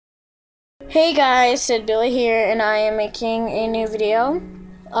Hey guys, Sid Billy here, and I am making a new video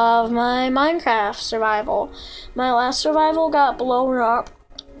of my Minecraft survival. My last survival got blown up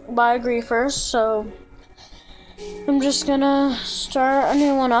by griefers, so I'm just gonna start a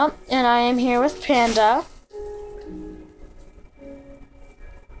new one up, and I am here with Panda.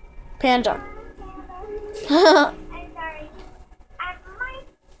 Panda. I'm sorry.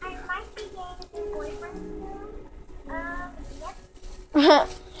 I might be getting a boyfriend soon. Yep.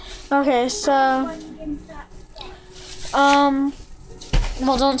 Okay, so, well,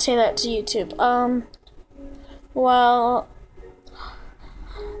 don't say that to YouTube. Well,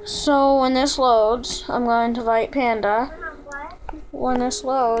 so when this loads, I'm going to invite Panda. What? When this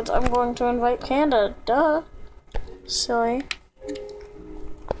loads, I'm going to invite Panda. Duh. Silly. I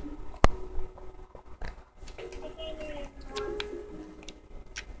can't hear you anymore.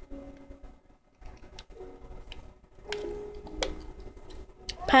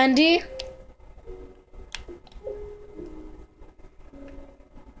 Pandy?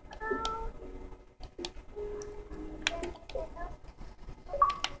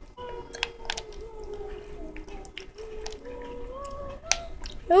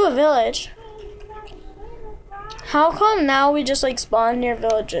 Ooh, a village. How come now we just like spawn near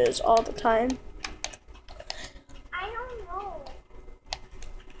villages all the time? I don't know.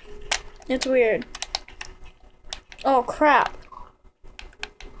 It's weird. Oh crap.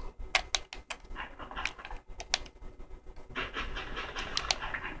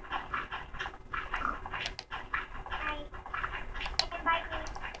 Invite me.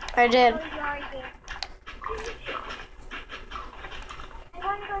 I did. Oh, you already did. I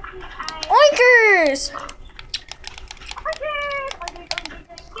want to go see Oinkers!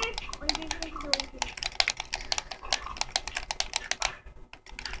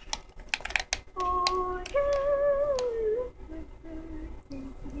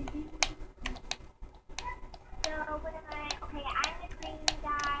 Okay, I'm the green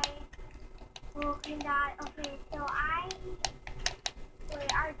guy. Oh, green guy. Okay, so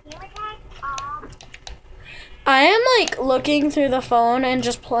wait, our gamer tags off. I am like looking through the phone and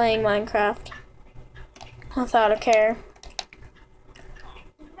just playing Minecraft without a care.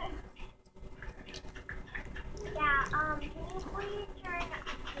 Yeah, can you please turn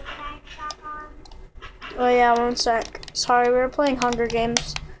the tags back on? Oh yeah, one sec. Sorry, we were playing Hunger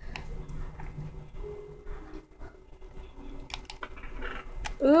Games.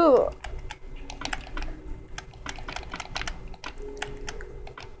 Ooh.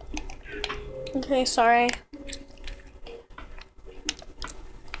 Okay, sorry.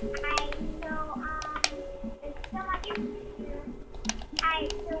 There's so much to do.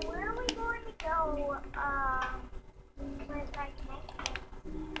 Alright, so where are we going to go, with our connection?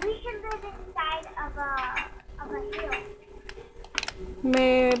 We should live inside of a hill.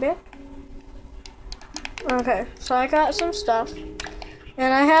 Maybe. Okay, so I got some stuff.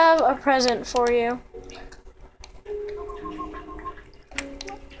 And I have a present for you.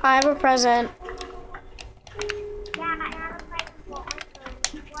 I have a present. Yeah, I have a present for Arthur.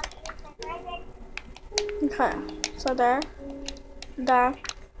 What is my present? Okay, so there, there.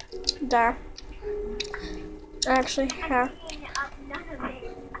 Actually, here, Picking up none of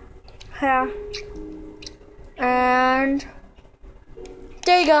it. here. And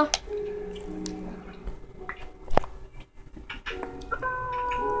there you go.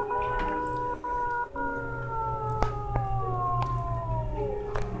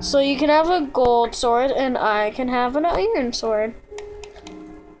 So you can have a gold sword and I can have an iron sword.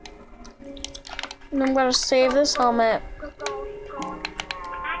 And I'm gonna save this helmet. Go.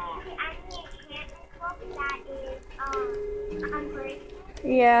 Actually, I need a enchantment book that is, unbreakable. So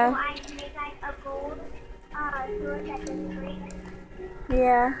Yeah, I can make like a gold, sword that doesn't break.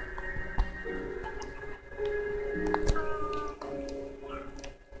 yeah.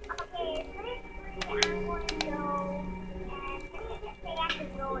 Okay, pretty I'm going to go and let me just say I can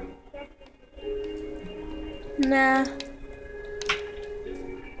go and Nah.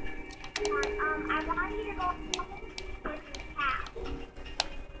 I want you to go with the cat.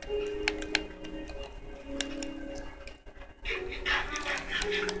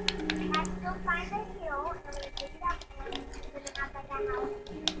 Let's go find the hill and we're gonna dig it up and we're gonna have like a house.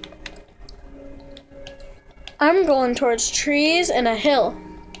 I'm going towards trees and a hill.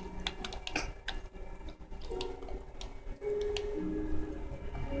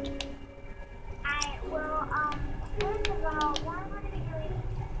 I will, first of all, what I'm going to be doing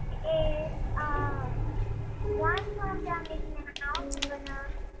is, once I'm done making a house, I'm going to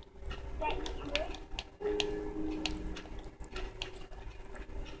get into it.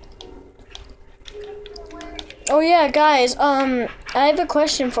 Oh yeah, guys, I have a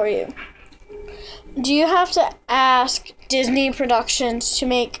question for you. Do you have to ask Disney Productions to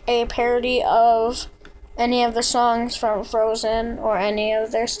make a parody of any of the songs from Frozen or any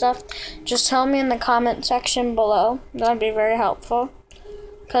of their stuff? Just tell me in the comment section below. That'd be very helpful.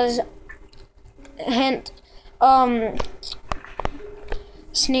 Cause hint,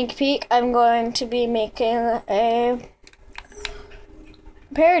 sneak peek, I'm going to be making a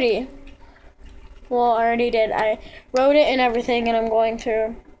parody. Well, I already did. I wrote it and everything, and I'm going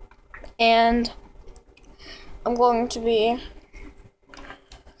through, and I'm going to be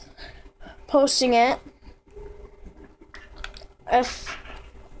posting it. If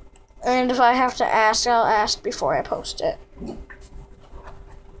I have to ask, I'll ask before I post it.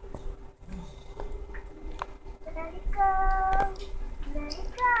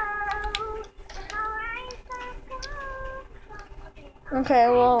 Okay,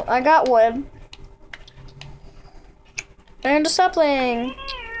 well, I got wood. And a sapling.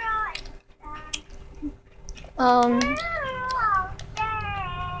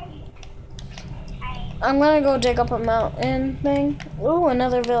 I'm gonna go dig up a mountain thing. Ooh,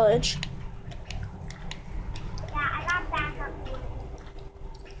 another village. Yeah, I got backup.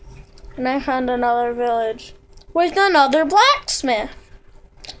 And I found another village with another blacksmith.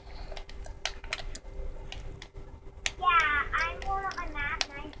 Yeah, I'm going on my map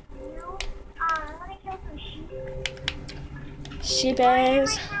and I see you. I'm gonna kill some sheep. Sheep Right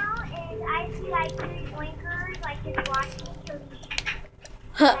is. now is I see like 3 blinkers, like just watching me kill these sheep.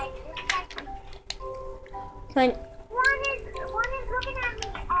 Huh. Like, it's Like, one is looking at me.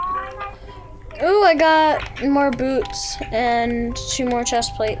 Oh, I see. ooh, I got more boots and 2 more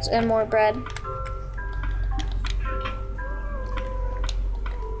chest plates and more bread.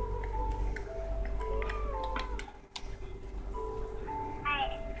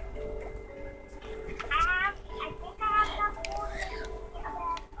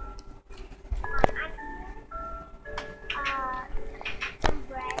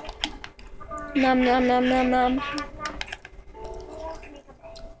 Nom nom nom nom nom.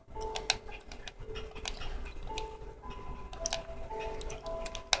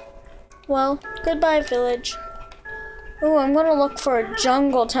 Well, goodbye, village. Oh, I'm gonna look for a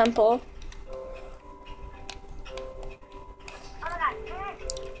jungle temple.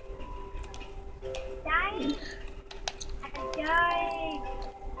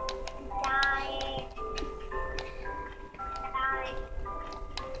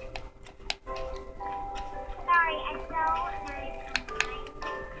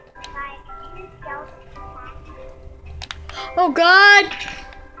 Oh God!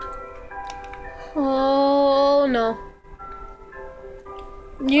 Oh no.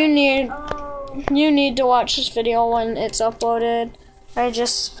 You need to watch this video when it's uploaded. I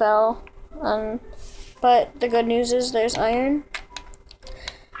just fell. But the good news is there's iron.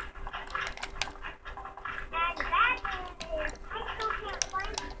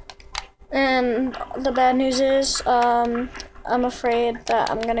 And the bad news is, I'm afraid that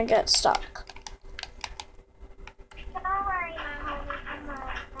I'm gonna get stuck.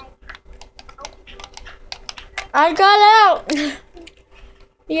 I got out!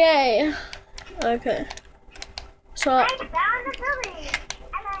 Yay. Okay. So I found a village.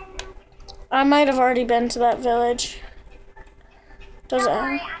 I might have already been to that village. Does it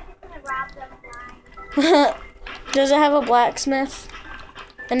I'm just gonna rob them. Does it have a blacksmith?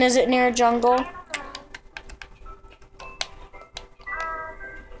 And is it near a jungle?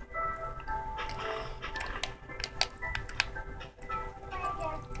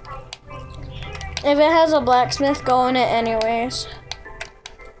 If it has a blacksmith, go in it anyways.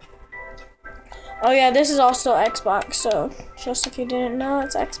 Oh yeah, this is also Xbox, so just if you didn't know,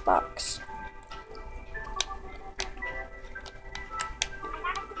 it's Xbox.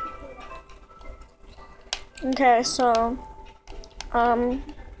 Okay, so,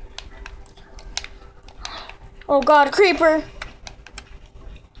 oh God, creeper!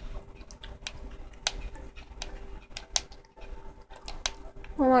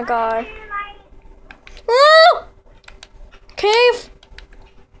 Oh my God. Oh! Cave!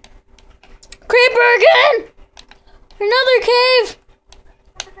 Creeper again! Another cave!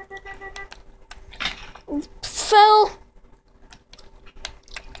 Fell.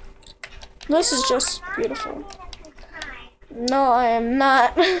 This is just beautiful. No, I am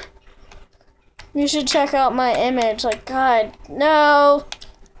not. You should check out my image. Like, God, no.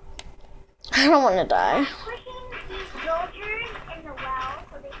 I don't want to die.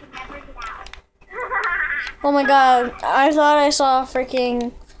 Oh my God, I thought I saw a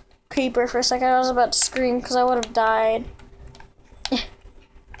freaking creeper for a second. I was about to scream because I would have died.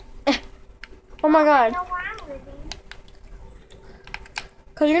 Oh my God.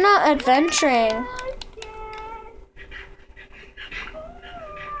 Because you're not adventuring.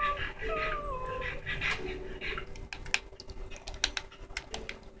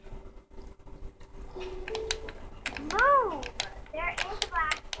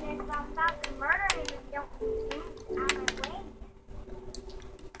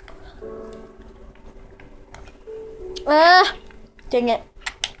 Ah! Dang it.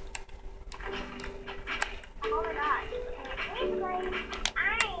 Oh my god. Anyway, I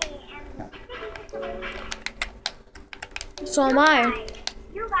am thinking So am I.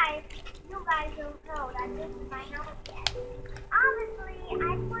 You guys don't know that this is my house yet. Obviously, I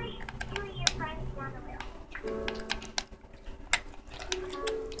pushed you and your friends down the hill.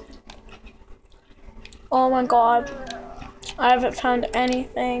 Oh my god. I haven't found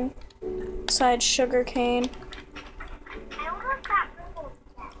anything besides sugarcane. I almost got Pringles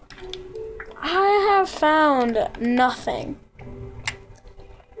yet. I have found nothing.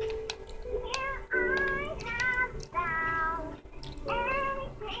 Here I have found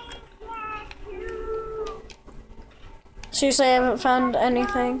anything yet to. Seriously, I haven't found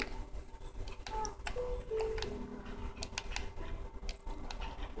anything.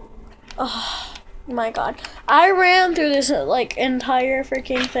 Oh my god. I ran through this like entire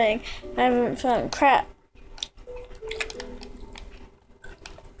freaking thing. I haven't found crap.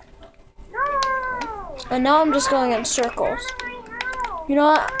 No! And now I'm just going in circles. No! You know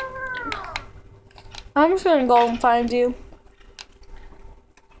what? I'm just gonna go and find you.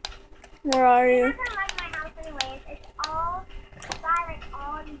 Where are you? I'm not gonna like my house anyways. It's all by like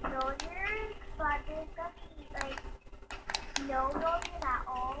all these villagers, but there's gonna be like no villagers at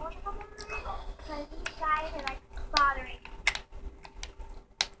all in a couple minutes because these guys are like bothering.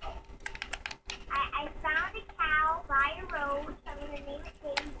 I found a cow by a road, so I'm gonna name it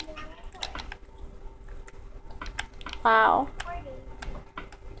Daisy and I'm gonna kill it. Wow. Poor Daisy.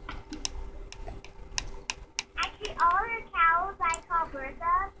 Actually, all the cows I call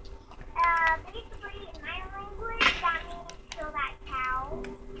Bertha. Basically, in my language, that means kill that cow.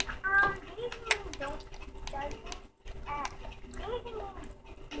 Anything don't doesn't. Anything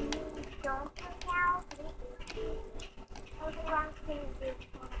means don't kill cows. Those are the wrong things to do to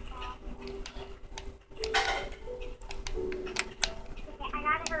kill a cow. Okay, I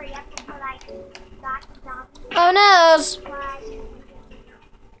gotta hurry up before like lots of zombies. Oh no! But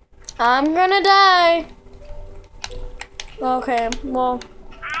I'm gonna die. Okay, well,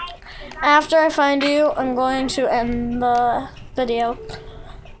 after I find you, I'm going to end the video.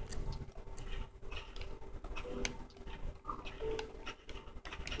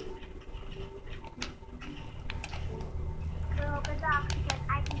 well, good luck because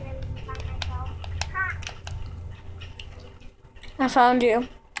I can barely even find myself. Ha! I found you.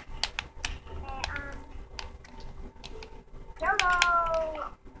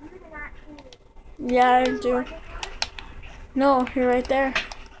 YOLO! You do not see me. Yeah, I do. No, you're right there.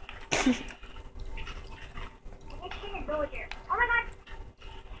 I just hit a villager. Oh my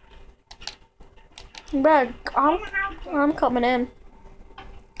god! Bro, In the house. I'm coming in.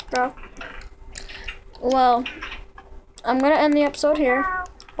 Bro. Well, I'm gonna end the episode here.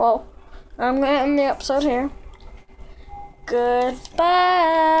 Well, I'm gonna end the episode here. Goodbye.